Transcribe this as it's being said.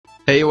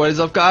Hey, what is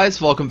up guys?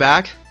 Welcome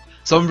back.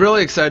 So I'm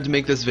really excited to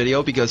make this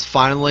video because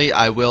finally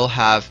I will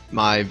have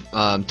my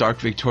Dark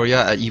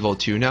Victoria at Evo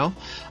 2 now.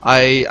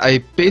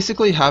 I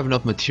basically have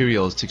enough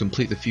materials to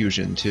complete the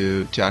fusion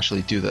to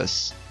actually do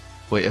this.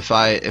 Wait, if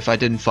I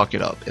didn't fuck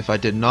it up, if I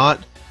did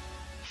not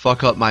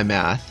fuck up my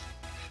math,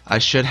 I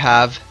should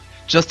have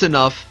just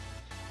enough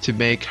to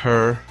make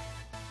her.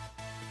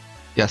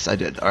 Yes, I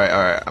did.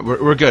 Alright,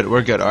 we're good,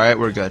 alright,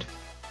 we're good.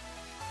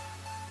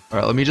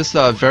 Alright, let me just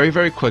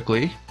very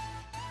quickly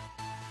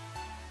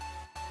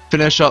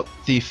finish up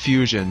the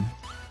fusion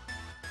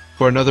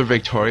for another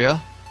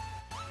Victoria,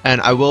 and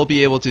I will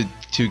be able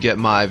to get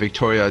my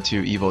Victoria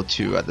to Evo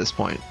 2 at this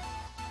point.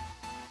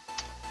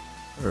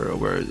 Or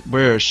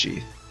where is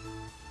she?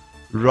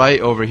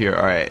 Right over here.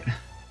 Alright.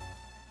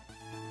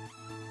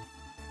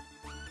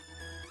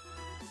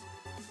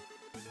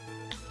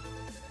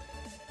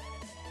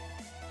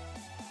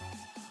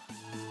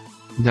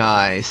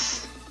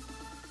 Nice.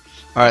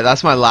 Alright,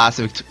 that's my last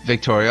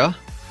Victoria.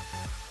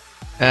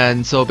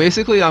 And so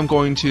basically I'm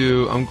going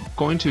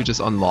to just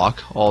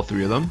unlock all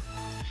three of them,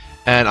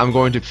 and I'm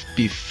going to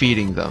be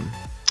feeding them.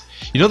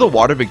 You know, the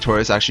water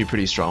Victoria is actually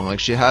pretty strong. Like,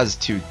 she has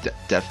 2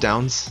 death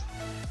downs,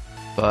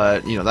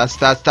 but you know,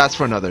 that's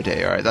for another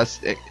day. All right,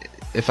 that's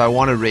if I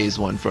want to raise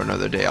one for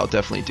another day, I'll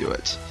definitely do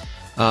it.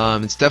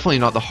 It's definitely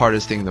not the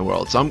hardest thing in the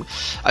world. So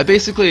I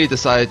basically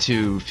decided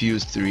to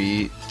fuse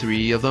three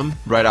of them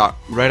right out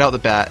the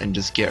bat and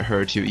just get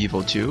her to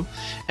Evo 2.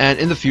 And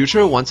in the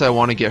future, once I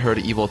want to get her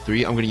to Evo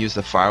 3, I'm going to use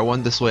the fire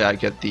one. This way I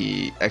get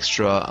the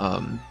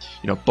extra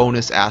you know,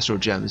 bonus Astro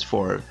Gems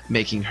for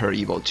making her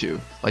Evo 2,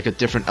 like a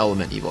different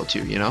element Evo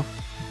 2, you know?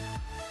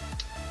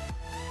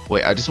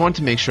 Wait, I just want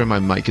to make sure my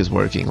mic is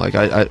working. Like,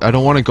 I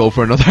don't want to go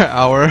for another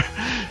hour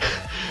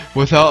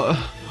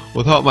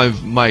without my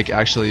mic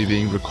actually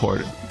being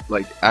recorded,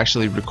 like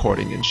actually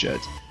recording and shit.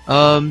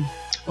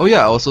 Oh yeah,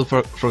 I also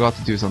forgot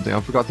to do something.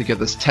 I forgot to get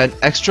this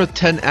extra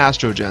 10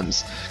 Astro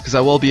Gems, because I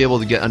will be able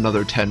to get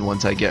another 10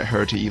 once I get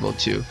her to Evo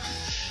 2.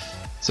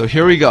 So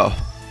here we go.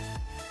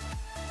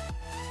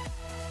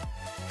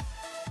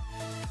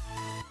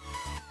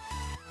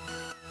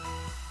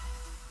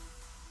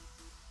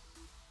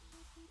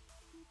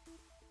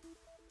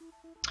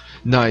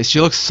 Nice, she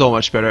looks so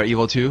much better at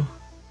Evo 2.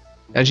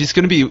 And she's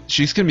gonna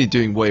be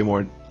doing way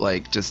more,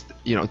 like, just,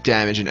 you know,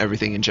 damage and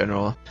everything in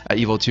general at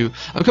Evo 2.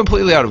 I'm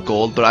completely out of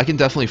gold, but I can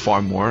definitely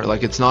farm more.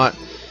 Like, it's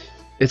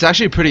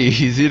actually pretty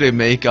easy to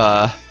make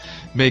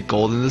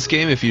gold in this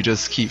game if you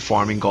just keep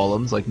farming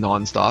golems like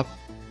non-stop.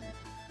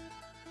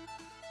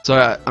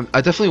 So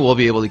I definitely will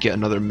be able to get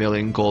another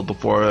 1,000,000 gold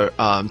before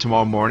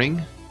tomorrow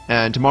morning.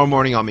 And tomorrow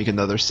morning I'll make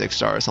another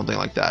 6-star or something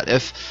like that.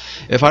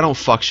 If I don't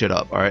fuck shit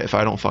up, alright? If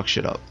I don't fuck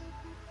shit up.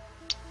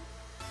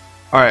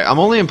 Alright, I'm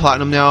only in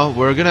Platinum now.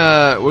 We're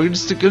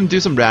just gonna do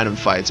some random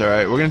fights,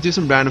 alright? We're gonna do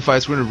some random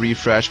fights, we're gonna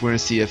refresh, we're gonna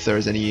see if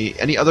there's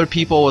any other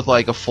people with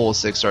like a full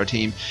 6-star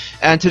team.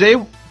 And today,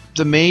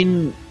 the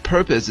main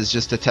purpose is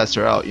just to test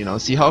her out, you know,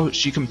 see how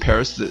she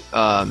compares to,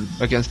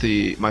 against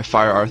my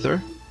Fire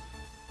Arthur.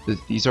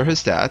 These are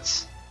his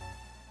stats,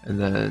 and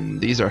then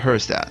these are her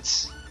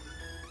stats.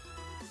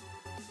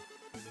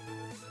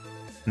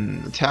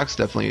 Attack's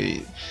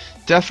definitely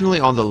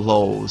on the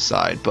low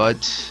side,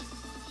 but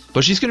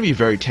she's gonna be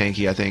very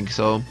tanky, I think.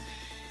 So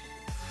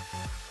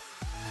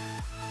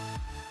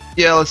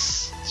yeah,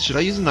 should I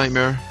use a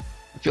nightmare?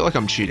 I feel like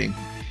I'm cheating.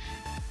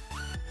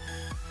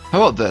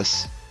 How about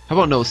this? How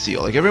about no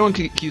seal? Like, everyone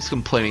keeps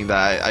complaining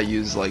that I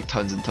use like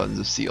tons and tons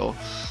of seal.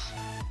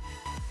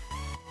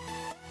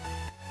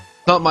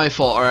 Not my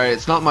fault, alright?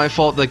 It's not my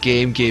fault the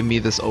game gave me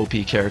this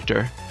OP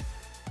character.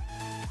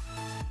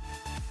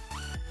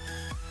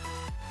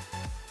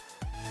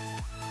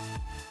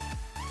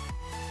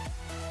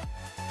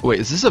 Wait,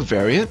 is this a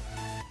variant?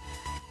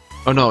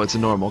 Oh no, it's a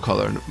normal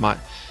color.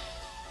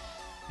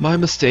 My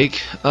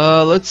mistake.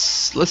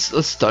 Let's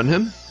stun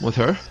him with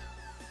her.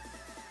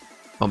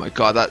 Oh my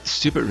god, that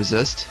stupid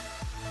resist.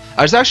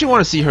 I just actually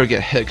want to see her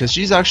get hit, because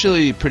she's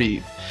actually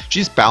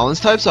she's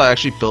balanced type, so I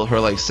actually built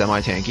her like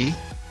semi-tanky.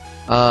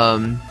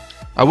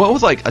 I went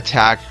with like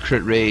attack,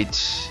 crit rate,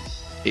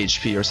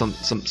 HP, or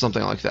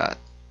something like that.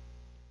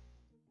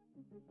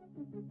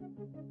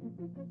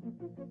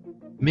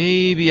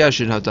 Maybe I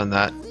shouldn't have done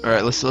that.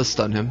 Alright, let's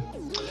stun him.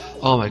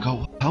 Oh my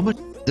god, how much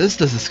does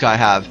this guy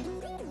have?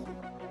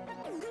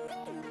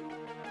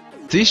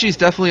 See, she's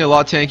definitely a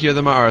lot tankier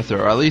than my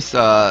Arthur, or at least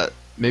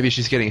maybe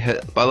she's getting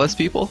hit by less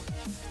people.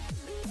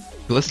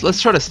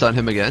 Let's try to stun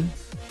him again.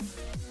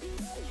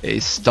 A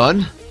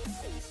stun?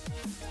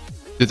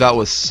 Dude, that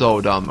was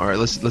so dumb. Alright,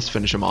 let's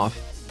finish him off.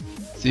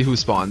 See who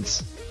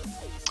spawns.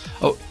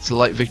 Oh, it's a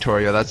light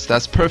Victoria.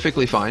 That's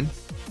perfectly fine.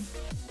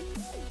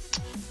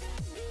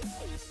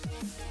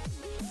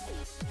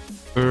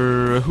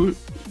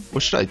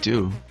 What should I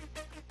do?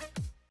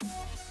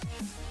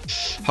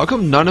 How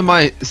come none of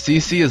my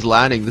CC is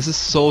landing? This is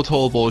so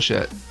total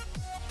bullshit.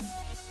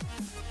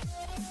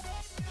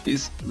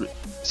 Please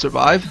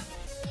survive?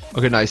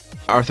 Okay, nice.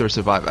 Arthur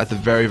survived at the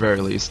very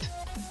least.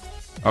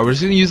 We're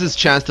just gonna use this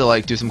chance to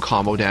like do some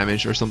combo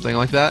damage or something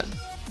like that.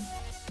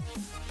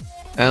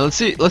 And let's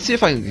see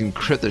if I can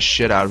crit the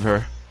shit out of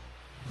her.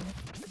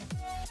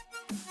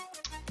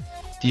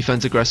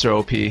 Defense aggressor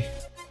OP.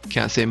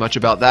 Can't say much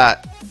about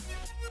that.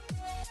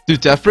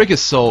 Dude, Death Break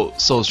is so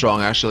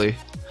strong actually.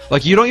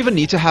 Like, you don't even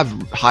need to have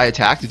high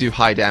attack to do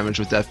high damage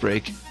with Death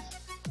Break.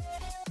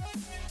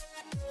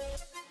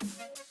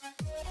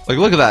 Like,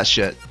 look at that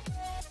shit.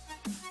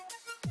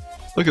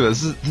 Look at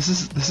this.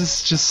 This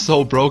is just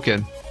so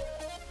broken.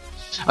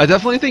 I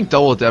definitely think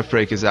double Death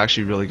Break is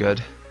actually really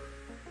good.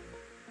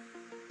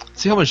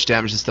 See how much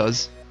damage this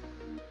does.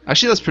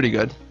 Actually, that's pretty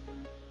good.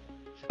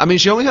 I mean,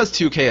 she only has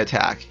 2k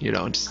attack, you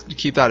know, just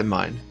keep that in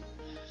mind.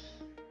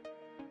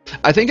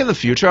 I think in the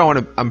future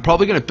I'm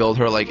probably gonna build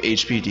her like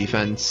HP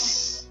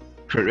defense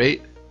crit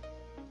rate.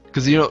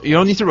 Because you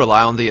don't need to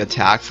rely on the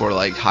attack for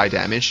like high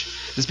damage.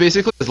 Just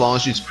basically as long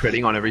as she's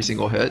critting on every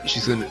single hit,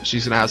 she's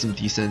gonna have some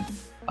decent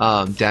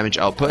damage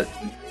output.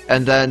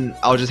 And then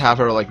I'll just have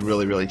her like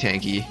really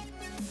tanky.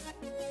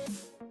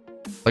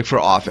 Like for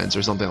offense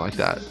or something like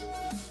that.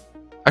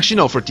 Actually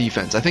no, for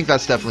defense. I think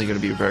that's definitely gonna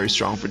be very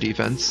strong for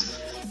defense.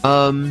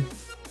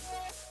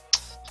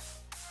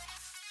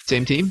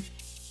 Same team?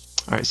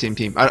 Alright, same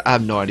team. I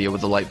have no idea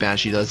what the light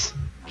Banshee does.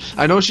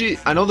 I know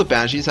the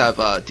Banshees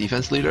have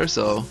defense leader,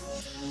 so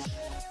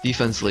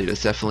defense lead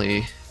is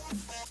definitely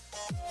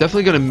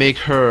gonna make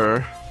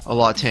her a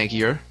lot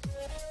tankier.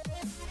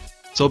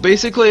 So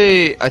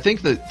basically, I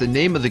think the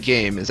name of the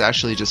game is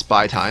actually just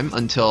buy time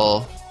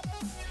until.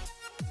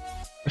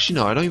 Actually,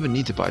 no, I don't even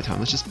need to buy time.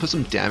 Let's just put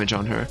some damage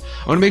on her.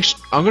 I'm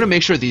gonna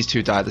make sure these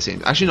two die at the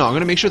same. Actually, no, I'm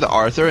gonna make sure the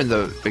Arthur and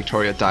the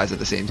Victoria dies at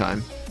the same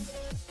time.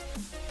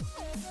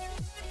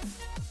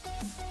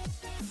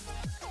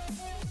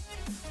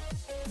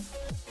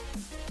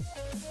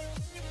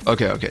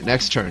 Okay,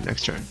 next turn.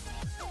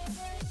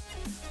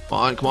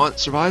 Come on,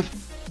 survive.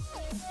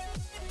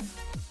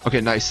 Okay,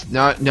 nice.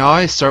 Now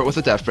I start with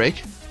a Death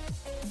Break.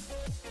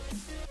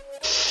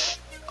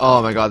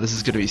 Oh my god, this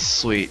is gonna be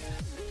sweet.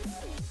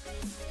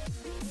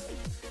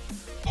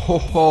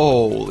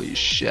 Holy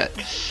shit.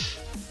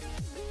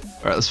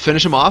 Alright, let's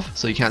finish him off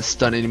so he can't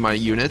stun any of my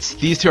units.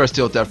 These two are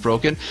still death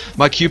broken.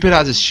 My Cupid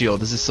has his shield.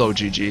 This is so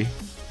GG.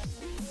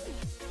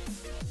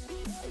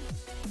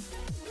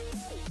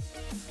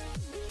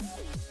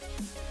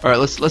 Alright,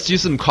 let's do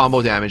some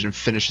combo damage and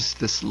finish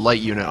this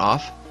light unit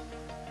off.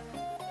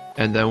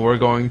 And then we're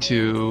going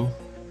to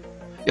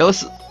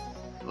let's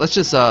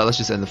just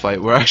end the fight.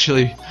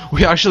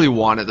 We actually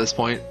won at this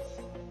point.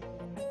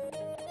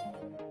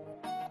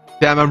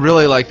 Damn, I'm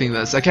really liking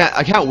this. I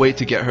can't wait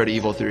to get her to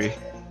Evo 3.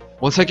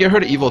 Once I get her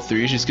to Evo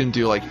 3, she's gonna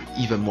do like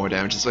even more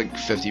damage. It's like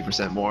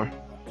 50% more.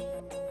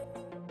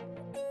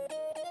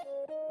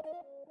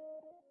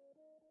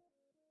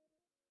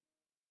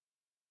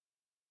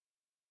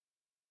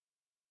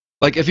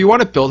 Like, if you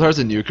want to build her as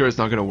a nuker, it's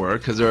not gonna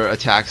work because her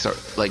attacks are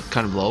like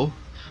kind of low.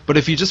 But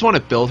if you just want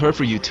to build her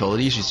for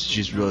utility,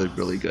 she's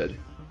really good.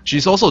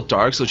 She's also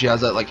dark, so she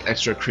has that like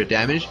extra crit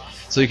damage.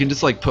 So you can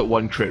just like put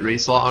one crit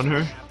rate slot on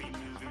her,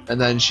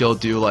 and then she'll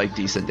do like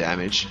decent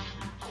damage.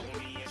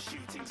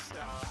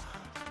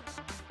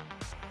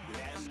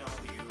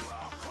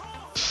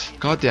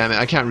 God damn it!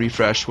 I can't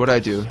refresh. What'd I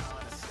do?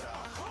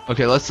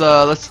 Okay, let's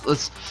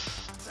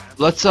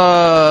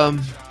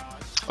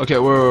okay,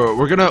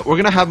 we're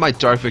gonna have my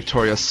Dark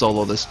Victoria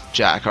solo this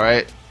Jack. All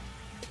right.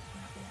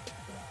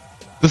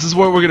 This is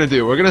what we're gonna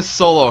do. We're gonna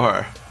solo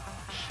her,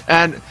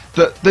 and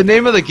the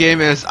name of the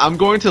game is I'm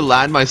going to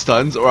land my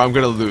stuns or I'm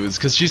gonna lose,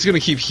 because she's gonna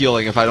keep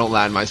healing if I don't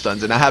land my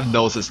stuns, and I have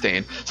no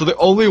sustain. So the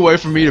only way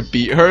for me to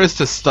beat her is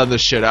to stun the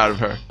shit out of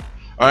her.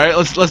 All right,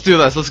 let's do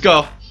this. Let's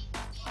go.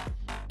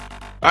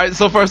 All right,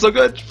 so far so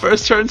good.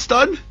 First turn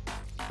stun.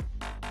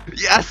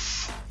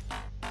 Yes.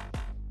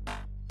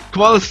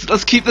 Come on,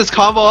 let's keep this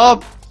combo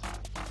up.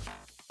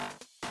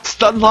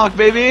 Stun lock,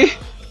 baby.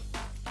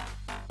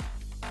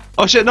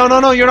 Oh shit,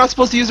 no, you're not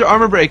supposed to use your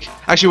armor break.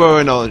 Actually,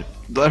 wait, no.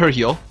 Let her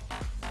heal.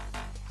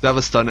 I have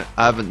a stun.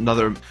 I have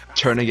another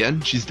turn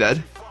again. She's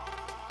dead.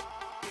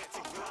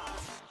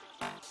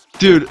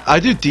 Dude, I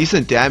do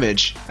decent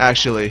damage,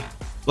 actually.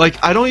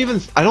 Like, I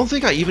don't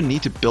think I even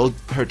need to build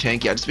her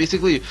tanky. I just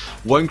basically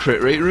one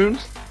crit rate rune,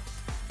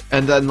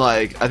 and then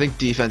like, I think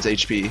defense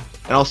HP.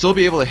 And I'll still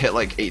be able to hit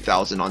like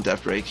 8,000 on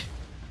Death Break.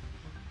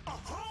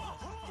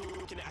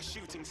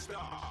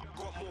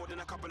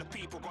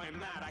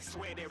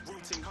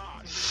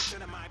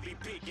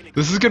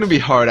 This is gonna be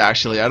hard,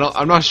 actually.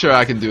 I'm not sure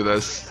I can do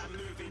this.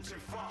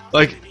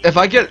 Like,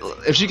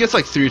 if she gets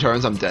like 3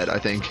 turns, I'm dead, I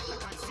think.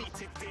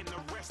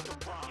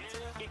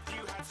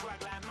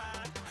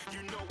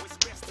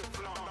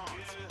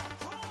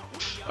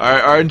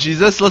 Alright,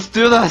 RNGesus, let's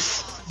do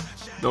this!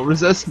 No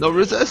resist, no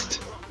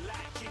resist!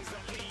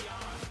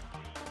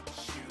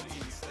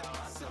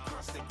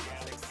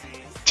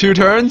 Two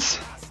turns?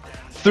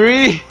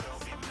 3?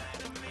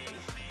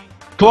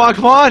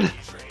 Come on!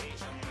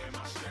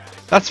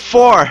 That's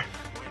 4!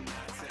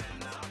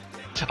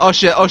 Oh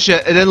shit,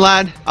 it didn't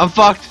land. I'm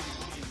fucked.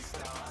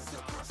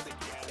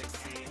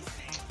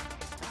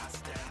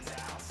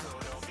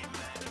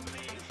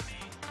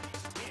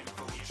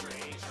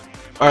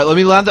 Alright, Alright, let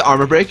me land the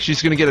armor break.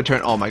 She's gonna get a turn.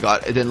 Oh my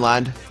god, it didn't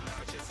land.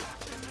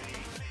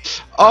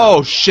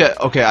 Oh shit.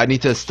 Okay, I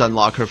need to stun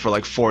lock her for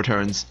like 4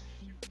 turns.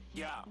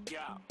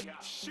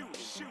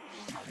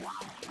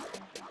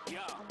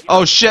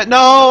 Oh shit,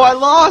 no! I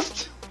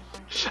lost!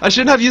 I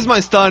shouldn't have used my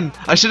stun.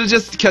 I should have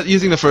just kept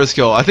using the first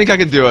skill. I think I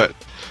can do it.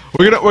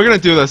 We're gonna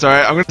do this,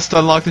 alright? I'm gonna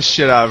stun lock the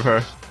shit out of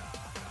her.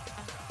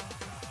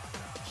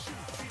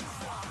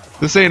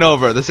 This ain't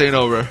over. This ain't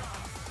over.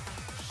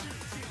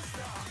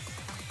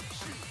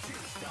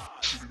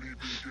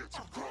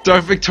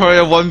 Dark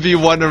Victoria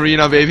 1v1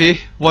 arena,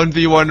 baby.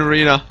 1v1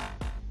 arena.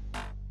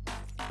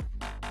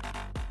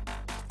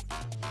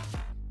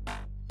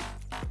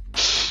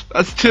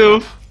 That's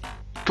 2.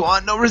 Come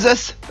on, no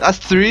resist. That's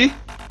 3.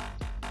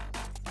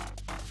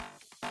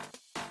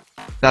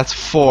 That's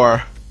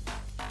 4.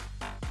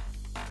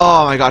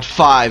 Oh my god,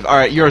 5.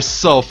 Alright, you're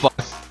so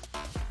fucked.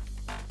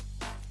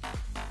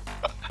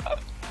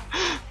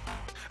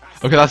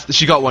 Okay,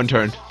 she got 1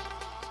 turn.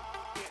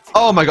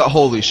 Oh my god,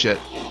 holy shit.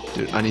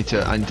 Dude, I need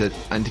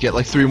to get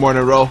like 3 more in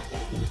a row.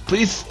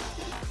 Please.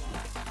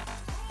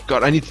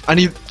 God, I need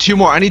 2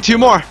 more. I need 2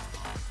 more.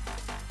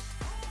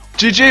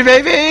 GG,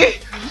 baby!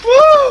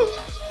 Woo!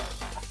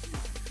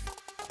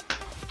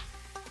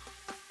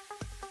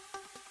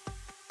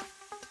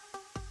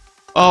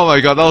 Oh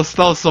my god, that was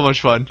so much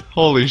fun.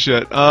 Holy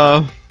shit.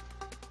 What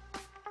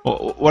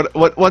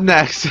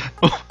next?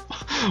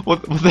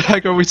 what the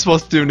heck are we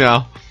supposed to do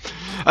now?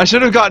 I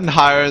should have gotten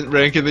higher in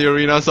rank in the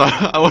arena, so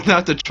I wouldn't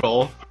have to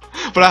troll.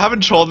 But I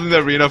haven't trolled in the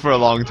arena for a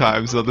long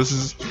time, so this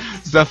is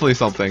definitely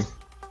something.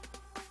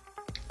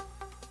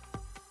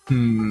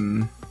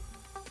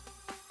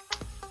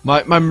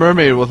 My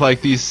mermaid with like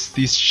these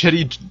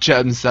shitty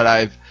gems that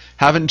I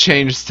haven't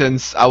changed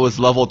since I was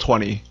level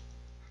 20.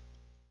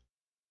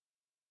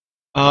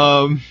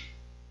 All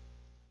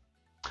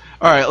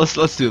right,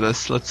 let's do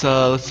this. Let's.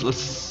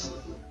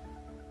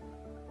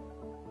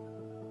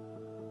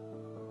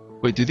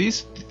 Wait, do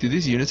these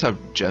units have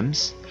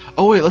gems?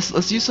 Oh wait,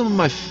 let's use some of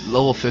my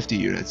level 50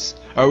 units.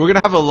 All right, we're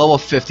gonna have a level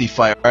 50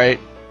 fight, all right?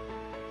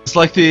 Just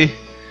like the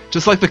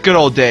good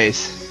old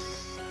days.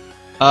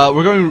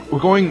 We're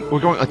going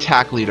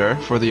attack leader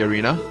for the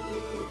arena.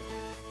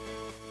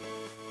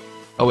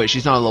 Oh wait,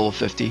 she's not a level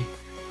 50.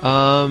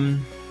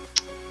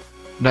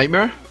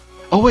 Nightmare?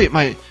 Oh wait,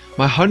 my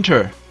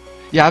hunter.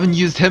 Yeah, I haven't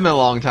used him in a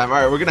long time. All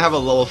right, we're gonna have a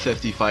level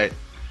 50 fight.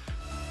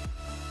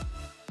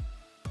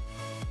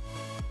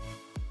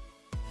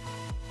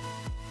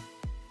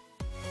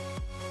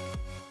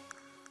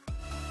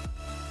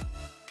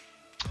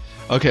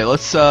 Okay,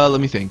 let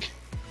me think.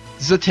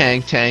 This is a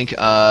tank,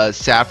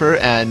 sapper,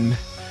 and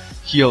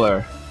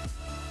healer.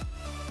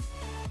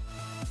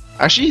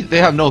 Actually, they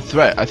have no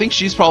threat. I think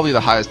she's probably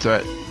the highest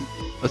threat.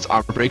 Let's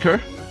armor break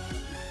her.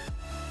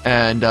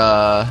 And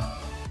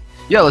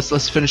yeah,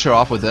 let's finish her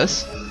off with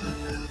this.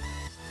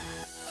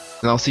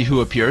 And I'll see who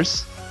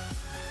appears.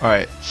 All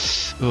right.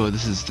 Oh,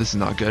 this is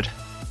not good.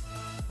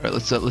 All right,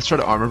 let's try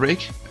to armor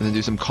break and then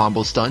do some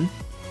combo stun.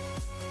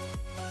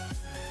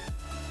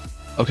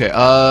 Okay.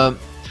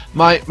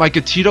 My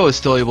Gatito is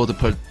still able to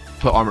put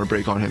armor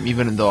break on him,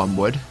 even though I'm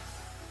wood.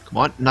 Come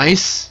on,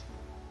 nice.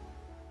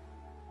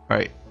 All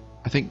right,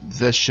 I think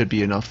this should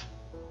be enough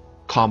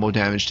combo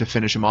damage to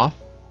finish him off.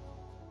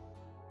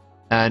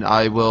 And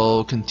I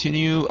will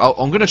continue.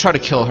 I'm gonna try to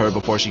kill her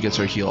before she gets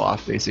her heal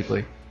off,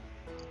 basically.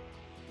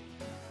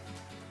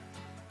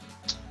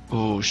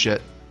 Oh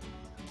shit,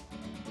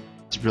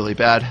 it's really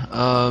bad.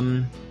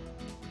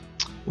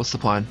 What's the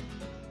plan?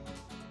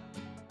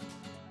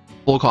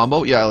 Full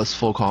combo? Yeah, let's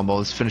full combo.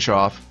 Let's finish her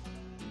off.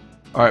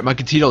 Alright, my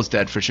Gatito's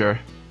dead for sure.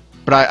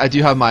 But I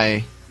do have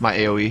my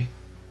AoE.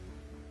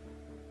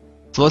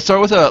 So let's start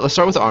with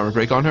the armor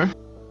break on her.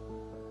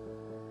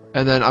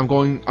 And then I'm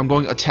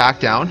going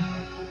attack down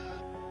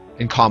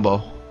and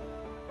combo.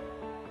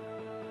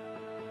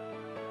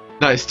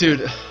 Nice,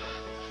 dude.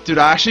 Dude,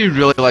 I actually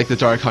really like the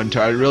Dark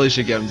Hunter. I really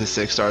should get him to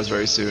 6 stars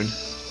very soon.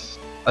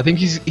 I think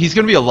he's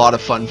gonna be a lot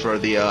of fun for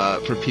the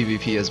for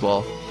PvP as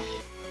well.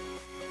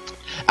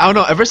 I don't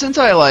know, ever since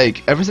I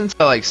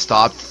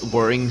stopped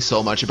worrying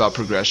so much about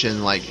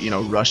progression, like, you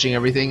know, rushing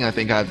everything, I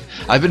think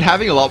I've been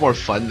having a lot more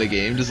fun in the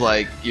game, just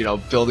like, you know,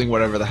 building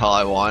whatever the hell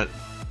I want,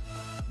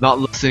 not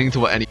listening to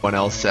what anyone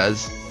else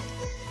says.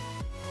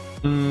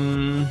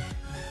 Oh,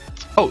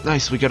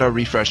 nice, we got our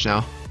refresh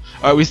now.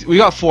 Alright, we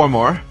got 4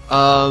 more.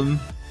 God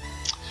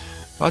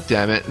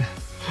damn it.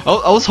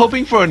 I was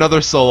hoping for another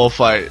solo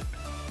fight.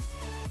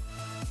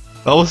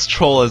 That was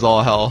troll as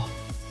all hell.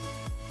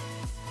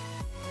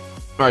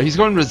 Alright, he's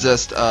going to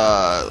resist.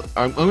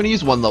 I'm going to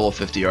use 1 level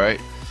 50, alright?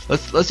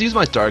 Let's use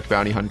my Dark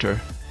Bounty Hunter.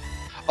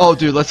 Oh,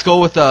 dude, let's go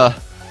with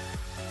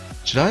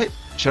should I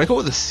go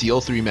with a Seal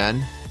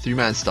 3-man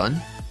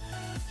stun?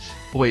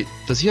 Oh, wait,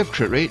 does he have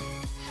crit rate?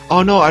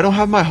 Oh no, I don't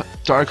have my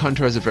Dark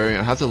Hunter as a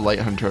variant. I have the Light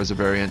Hunter as a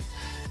variant.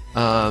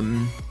 Let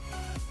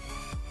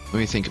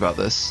me think about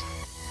this.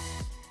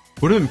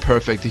 Would have been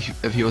perfect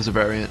if he was a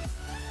variant.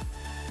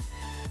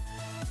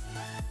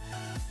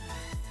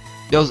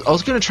 Yeah, I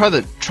was gonna try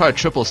a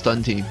triple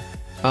stun team.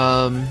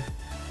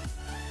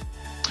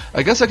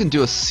 I guess I can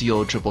do a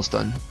seal triple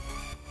stun.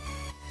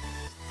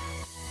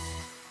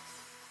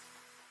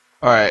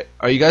 Alright,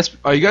 are you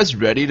guys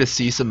ready to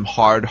see some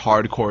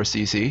hardcore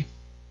CC?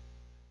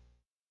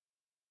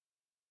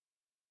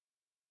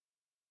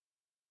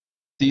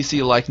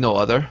 CC like no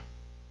other?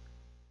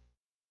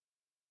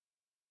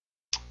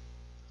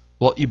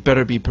 Well, you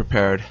better be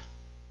prepared.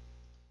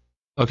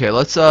 Okay,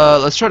 let's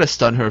try to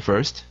stun her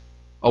first.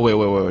 Oh wait,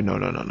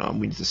 no.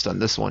 We need to stun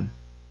this one.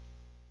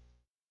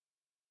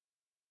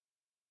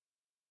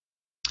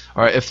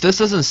 Alright, if this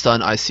doesn't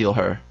stun, I seal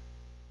her.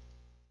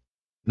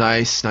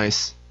 Nice.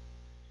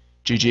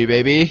 GG,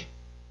 baby.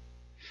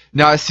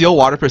 Now I seal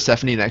Water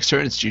Persephone next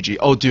turn, it's GG.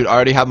 Oh dude, I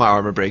already have my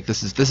armor break.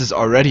 This is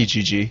already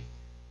GG.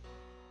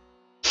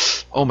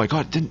 Oh my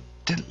god,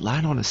 didn't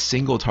land on a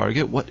single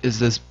target? What is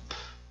this?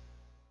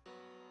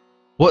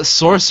 What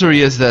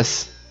sorcery is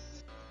this?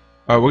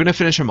 Alright, we're gonna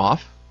finish him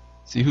off.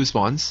 See who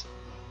spawns.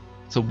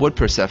 So Wood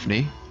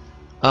Persephone.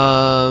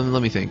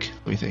 Let me think.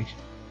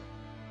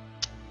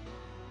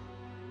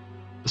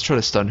 Let's try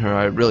to stun her.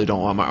 I really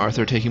don't want my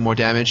Arthur taking more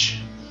damage.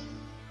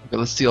 Okay,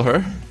 let's steal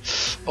her.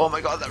 Oh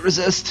my god, that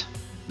resist!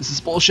 This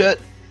is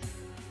bullshit.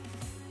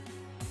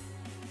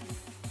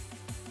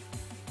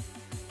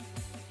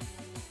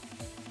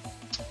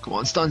 Come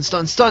on,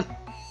 stun!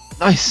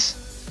 Nice!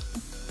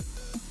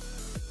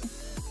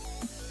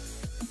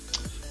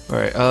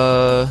 Alright,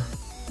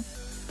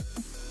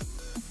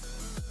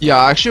 yeah,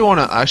 I actually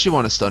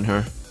wanna stun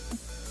her.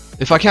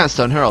 If I can't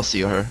stun her, I'll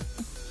seal her.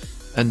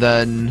 And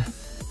then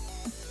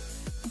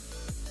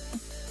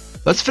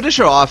let's finish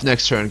her off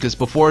next turn, because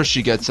before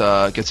she gets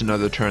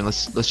another turn,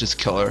 let's just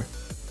kill her.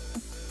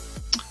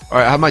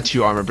 Alright, I have my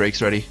 2 armor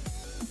breaks ready.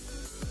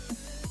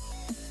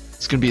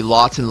 It's gonna be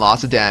lots and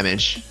lots of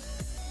damage.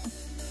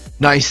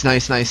 Nice.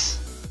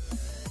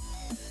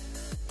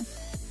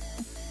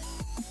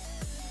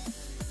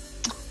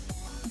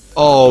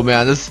 Oh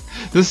man,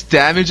 this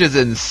damage is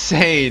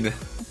insane.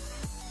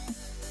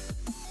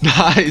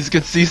 Nice,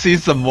 can CC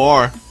some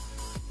more.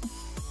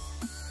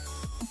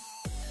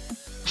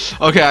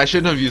 Okay, I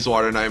shouldn't have used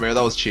Water Nightmare.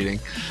 That was cheating.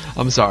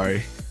 I'm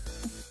sorry.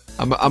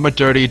 I'm a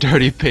dirty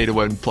pay to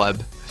win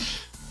pleb,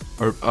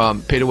 or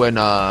pay to win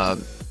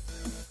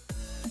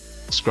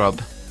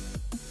scrub.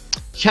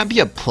 You can't be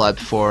a pleb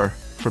for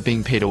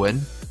being pay to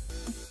win.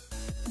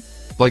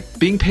 Like,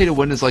 being pay to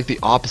win is like the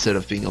opposite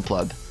of being a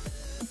pleb.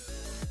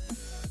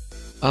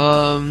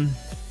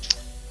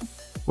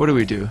 What do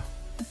we do?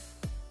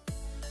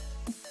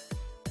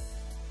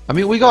 I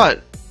mean, we got.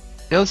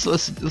 Yeah,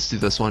 let's do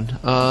this one.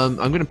 I'm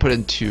gonna put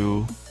in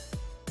two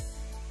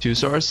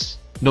stars.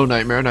 No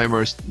Nightmare.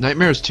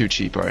 Nightmare is too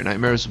cheap. Alright,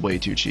 Nightmare is way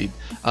too cheap.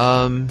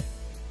 Oh,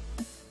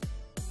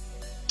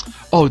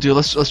 dude,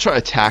 let's try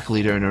Attack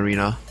Leader in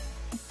Arena.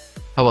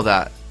 How about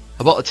that?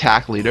 How about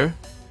Attack Leader?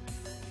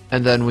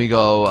 And then we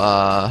go.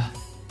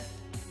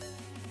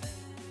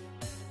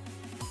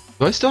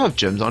 Do I still have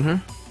gems on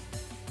her?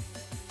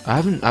 I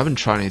haven't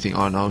tried anything.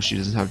 Oh no, she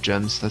doesn't have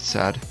gems. That's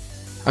sad.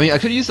 I mean, I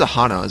could use the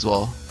Hana as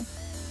well.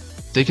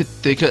 They could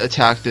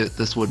attack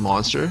this wood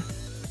monster,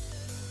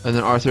 and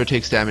then Arthur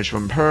takes damage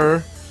from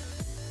her.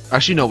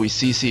 Actually, no, we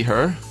CC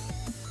her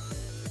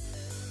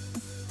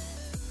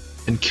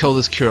and kill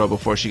this Kuro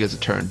before she gets a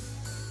turn.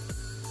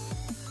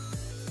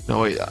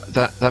 No wait,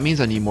 that means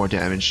I need more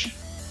damage.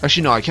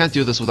 Actually, no, I can't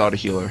do this without a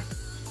healer.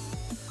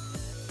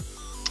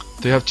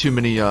 They have too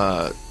many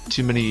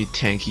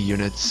tanky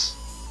units.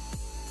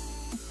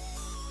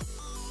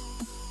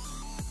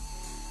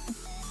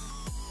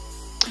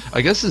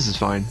 I guess this is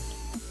fine.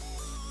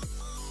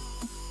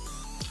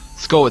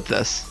 Let's go with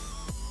this.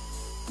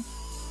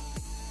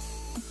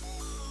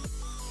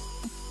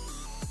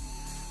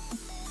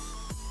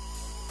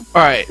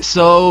 Alright,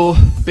 so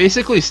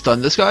basically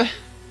stun this guy,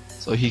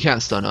 so he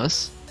can't stun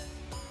us.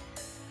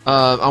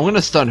 I'm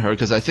gonna stun her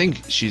because I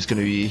think she's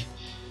gonna be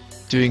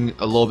doing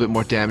a little bit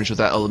more damage with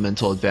that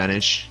elemental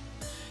advantage.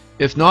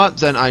 If not,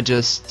 then I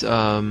just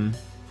no,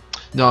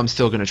 I'm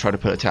still gonna try to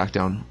put attack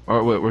down.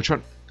 Or wait,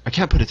 I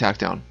can't put attack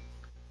down.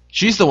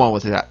 She's the one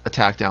with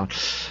attack down.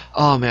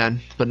 Oh man,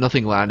 but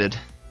nothing landed,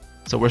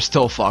 so we're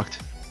still fucked.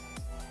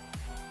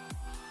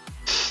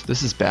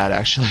 This is bad,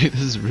 actually.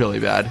 This is really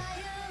bad.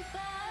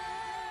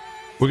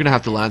 We're gonna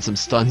have to land some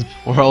stuns,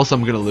 or else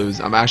I'm gonna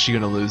lose. I'm actually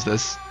gonna lose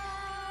this.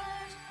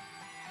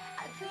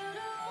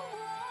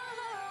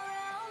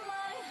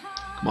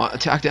 Come on,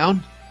 attack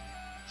down.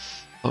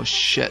 Oh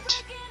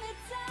shit.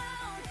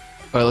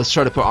 Alright, let's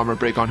try to put armor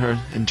break on her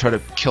and try to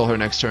kill her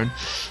next turn.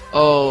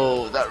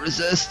 Oh, that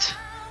resist.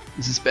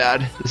 This is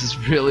bad. This is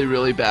really,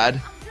 really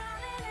bad.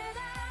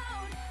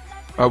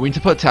 Alright, we need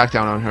to put attack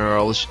down on her,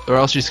 or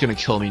else she's gonna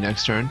kill me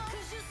next turn.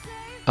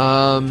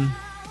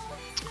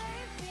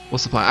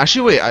 What's the plan?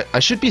 Actually, wait, I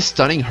should be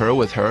stunning her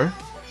with her,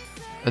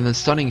 and then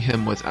stunning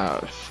him with,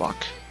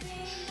 fuck.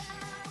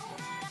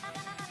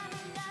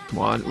 Come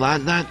on,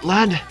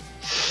 land!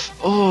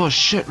 Oh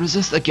shit,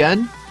 resist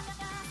again?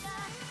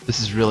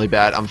 This is really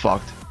bad, I'm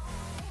fucked.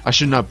 I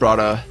should have not brought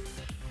a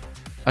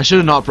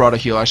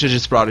healer, I should have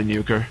just brought a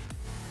nuker.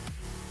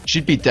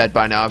 She'd be dead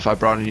by now if I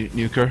brought a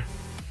nuker.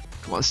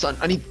 Come on, stun.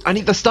 I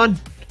need the stun.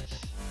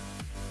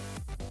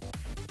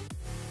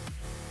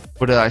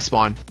 Where did I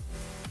spawn?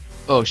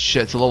 Oh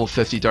shit, it's a level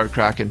 50 Dark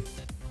Kraken.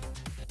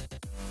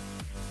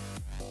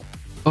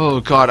 Oh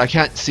god, I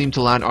can't seem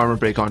to land armor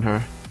break on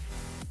her.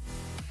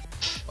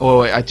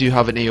 Oh wait, I do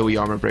have an AoE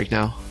armor break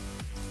now.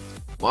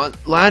 Come on,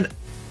 land.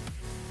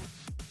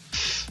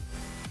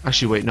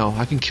 Actually, wait, no,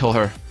 I can kill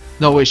her.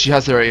 No, wait, she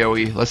has her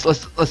AoE.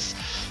 Let's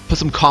put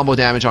some combo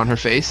damage on her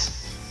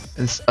face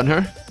and stun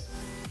her.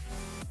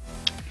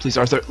 Please,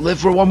 Arthur, live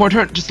for one more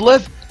turn. Just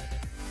live.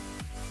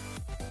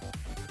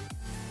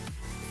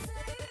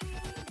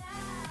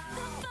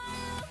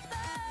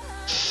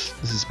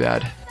 This is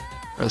bad.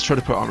 Alright, let's try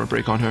to put armor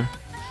break on her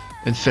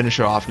and finish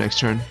her off next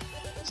turn.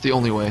 It's the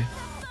only way.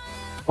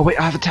 Oh wait,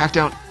 I have attack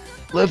down.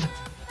 Live.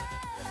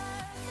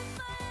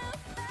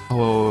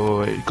 Oh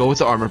wait. Go with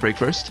the armor break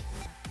first.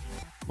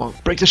 Come on,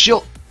 break the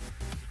shield.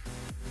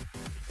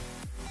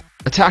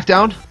 Attack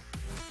down.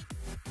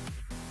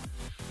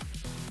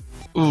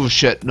 Ooh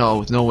shit,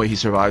 no way he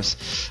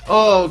survives.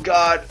 Oh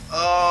god.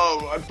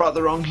 Oh, I brought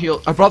the wrong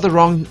heal. I brought the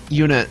wrong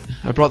unit.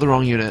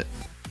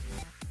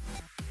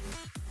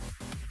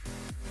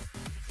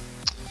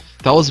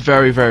 That was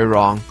very, very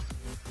wrong.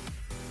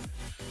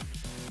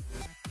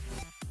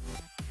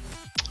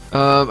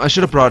 I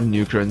should have brought a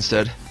nuker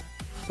instead.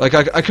 Like,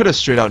 I could have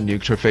straight out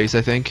nuked her face,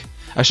 I think.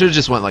 I should have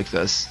just went like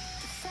this.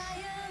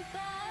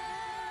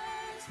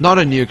 Not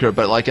a nuker,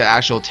 but like an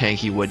actual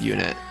tanky wood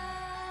unit.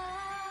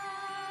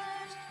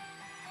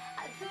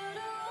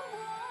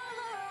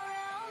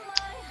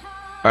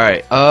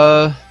 Alright,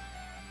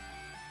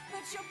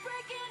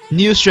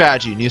 new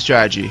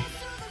strategy.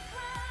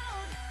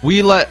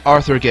 We let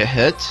Arthur get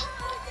hit,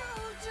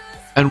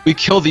 and we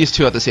kill these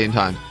two at the same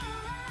time.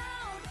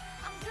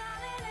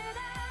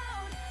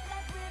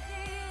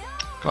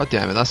 God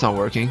damn it, that's not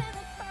working.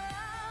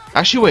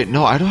 Actually, wait,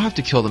 no, I don't have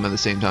to kill them at the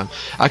same time.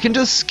 I can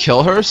just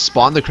kill her,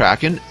 spawn the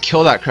Kraken,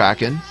 kill that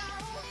Kraken.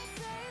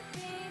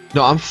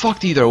 No, I'm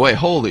fucked either way.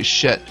 Holy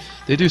shit.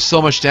 They do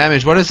so much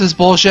damage. What is this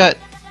bullshit?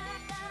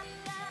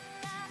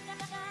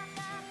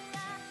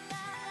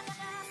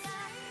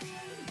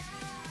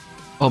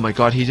 Oh my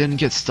god, he didn't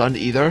get stunned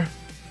either.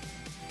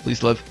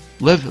 Please live.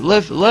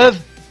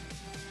 Live!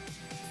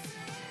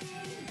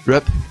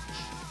 Rip.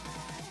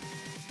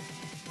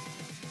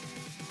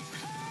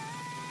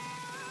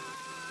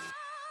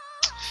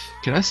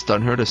 Can I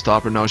stun her to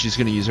stop her? No, she's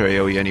gonna use her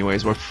AoE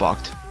anyways. We're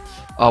fucked.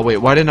 Oh wait,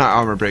 why didn't I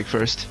armor break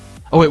first?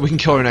 Oh wait, we can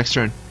kill her next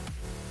turn.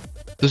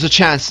 There's a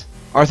chance.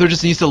 Arthur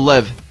just needs to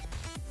live.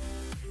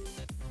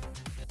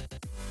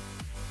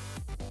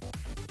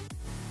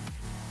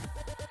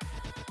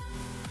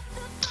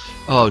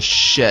 Oh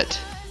shit.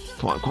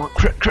 Come on.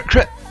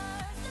 Crit.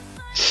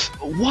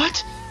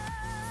 What?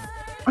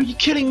 Are you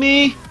kidding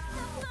me?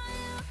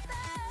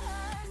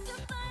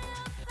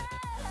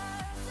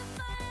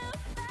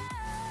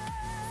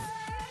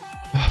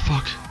 Oh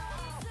fuck.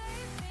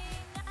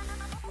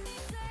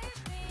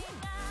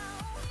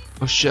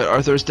 Oh shit,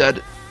 Arthur's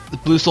dead. The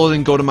blue soul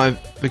didn't go to my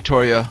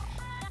Victoria.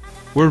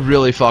 We're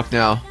really fucked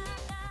now.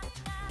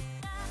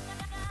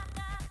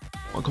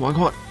 Come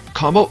on.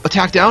 Combo,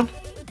 attack down.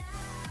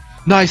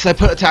 Nice, I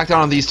put attack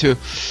down on these two.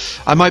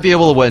 I might be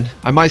able to win.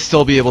 I might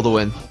still be able to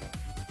win.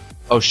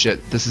 Oh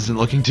shit, this isn't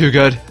looking too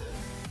good.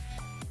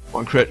 Come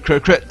on,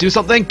 crit. Do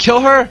something,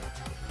 kill her!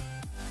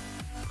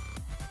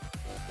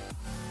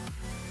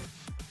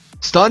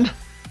 Stun?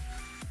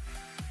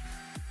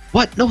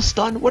 What? No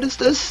stun? What is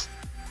this?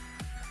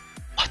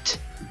 What?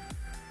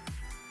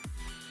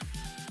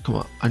 Come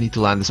on, I need to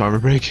land this armor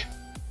break.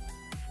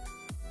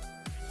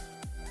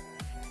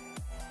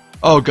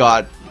 Oh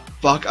god.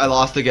 Fuck, I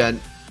lost again.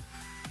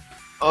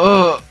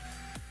 Alright,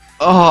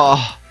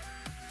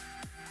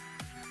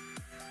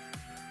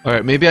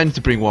 maybe I need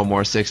to bring one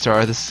more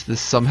 6-star.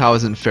 This somehow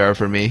isn't fair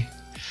for me.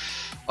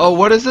 Oh,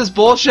 what is this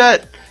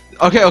bullshit?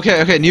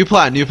 Okay, new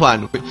plan.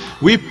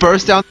 We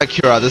burst down that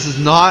Cura. This is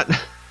not...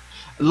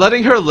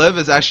 Letting her live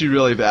is actually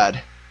really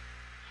bad.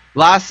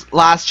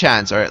 Last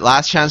chance, alright?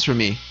 Last chance for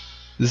me.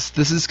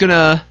 This is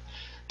gonna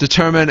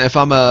determine if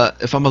I'm a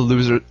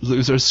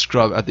loser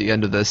scrub at the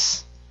end of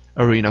this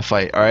arena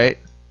fight, alright?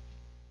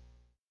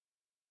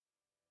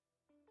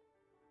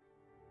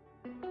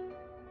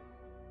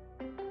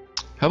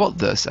 How about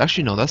this?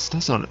 Actually, no,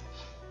 that's not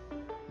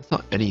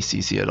any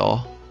CC at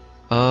all.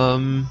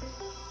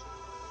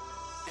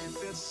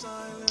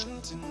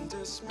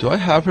 Do I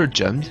have her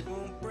gemmed?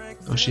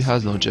 Oh, she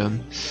has no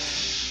gem.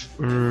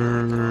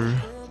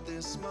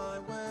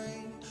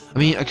 I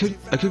mean, I could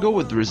go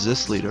with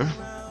resist leader.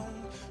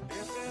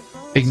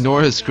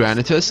 Ignore his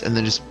Granitus and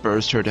then just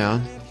burst her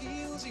down.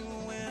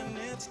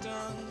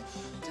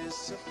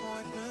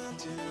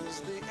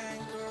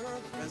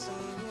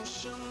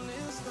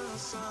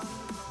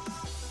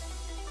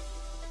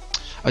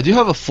 I do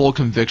have a full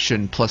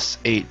conviction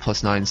 +8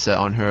 +9 set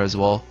on her as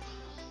well.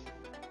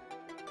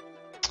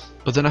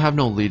 But then I have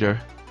no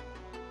leader.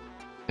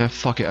 Yeah,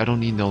 fuck it, I don't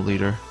need no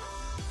leader.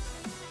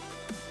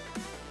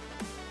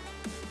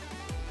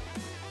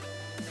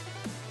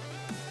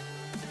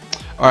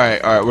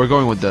 Alright, we're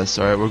going with this.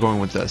 Alright, we're going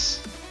with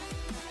this.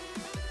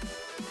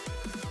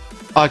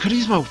 Oh, I could have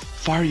used my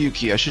fire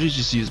Yuki. I should have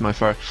just used my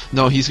fire.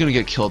 No, he's gonna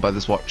get killed by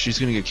this water. She's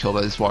gonna get killed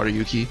by this water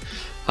Yuki.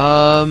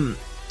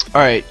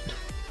 Alright.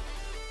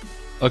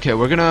 Okay,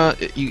 we're gonna.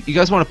 You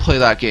guys want to play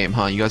that game,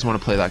 huh? You guys want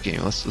to play that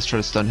game? Let's try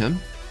to stun him.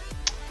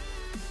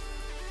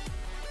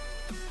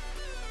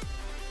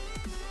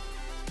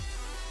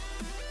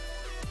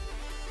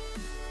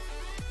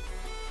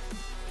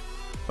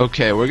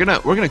 Okay, we're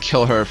gonna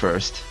kill her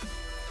first.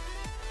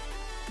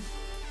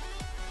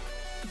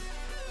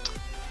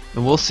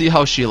 And we'll see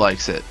how she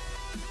likes it.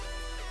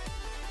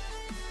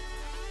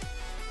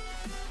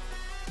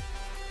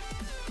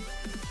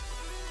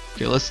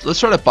 Okay, let's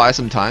try to buy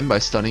some time by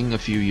stunning a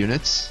few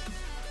units.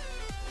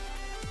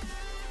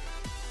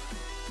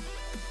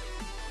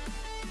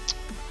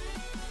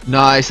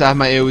 Nice, I have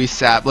my AoE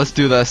sap. Let's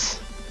do this.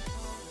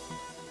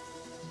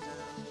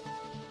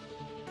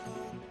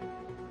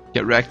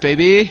 Get wrecked,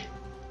 baby.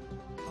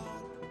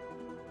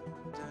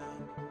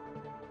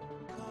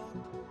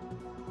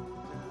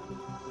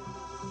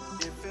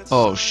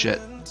 Oh shit,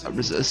 I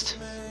resist.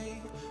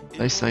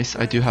 Nice, nice.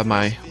 I do have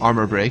my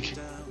armor break.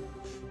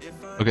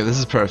 Okay, this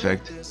is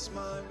perfect.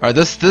 Alright,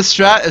 this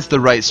strat is the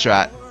right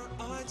strat.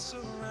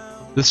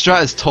 This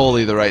strat is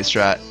totally the right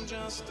strat.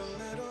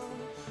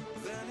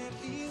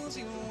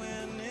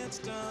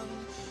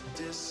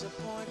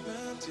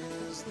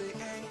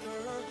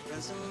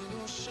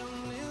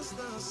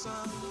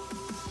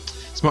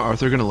 Is my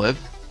Arthur gonna live?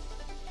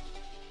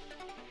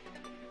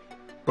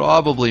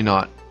 Probably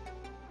not.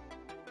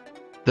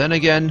 Then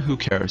again, who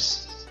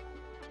cares?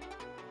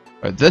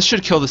 Alright, this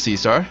should kill the Sea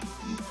Star.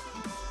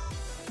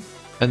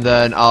 And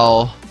then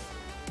I'll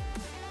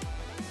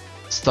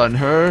stun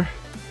her.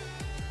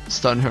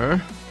 Stun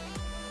her.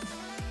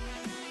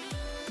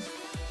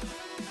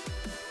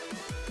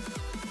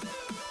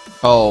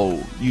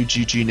 Oh, you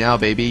GG now,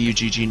 baby. You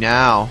GG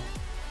now.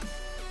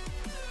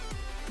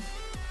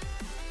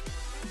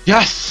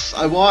 Yes!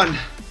 I won!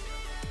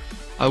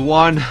 I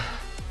won!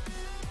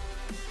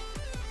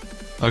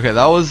 Okay,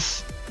 that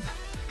was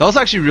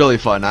actually really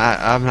fun. I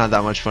haven't had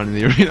that much fun in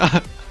the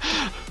arena.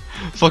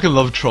 Fucking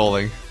love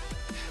trolling.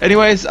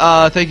 Anyways,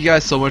 thank you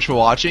guys so much for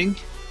watching,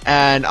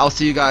 and I'll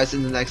see you guys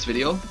in the next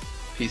video.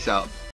 Peace out.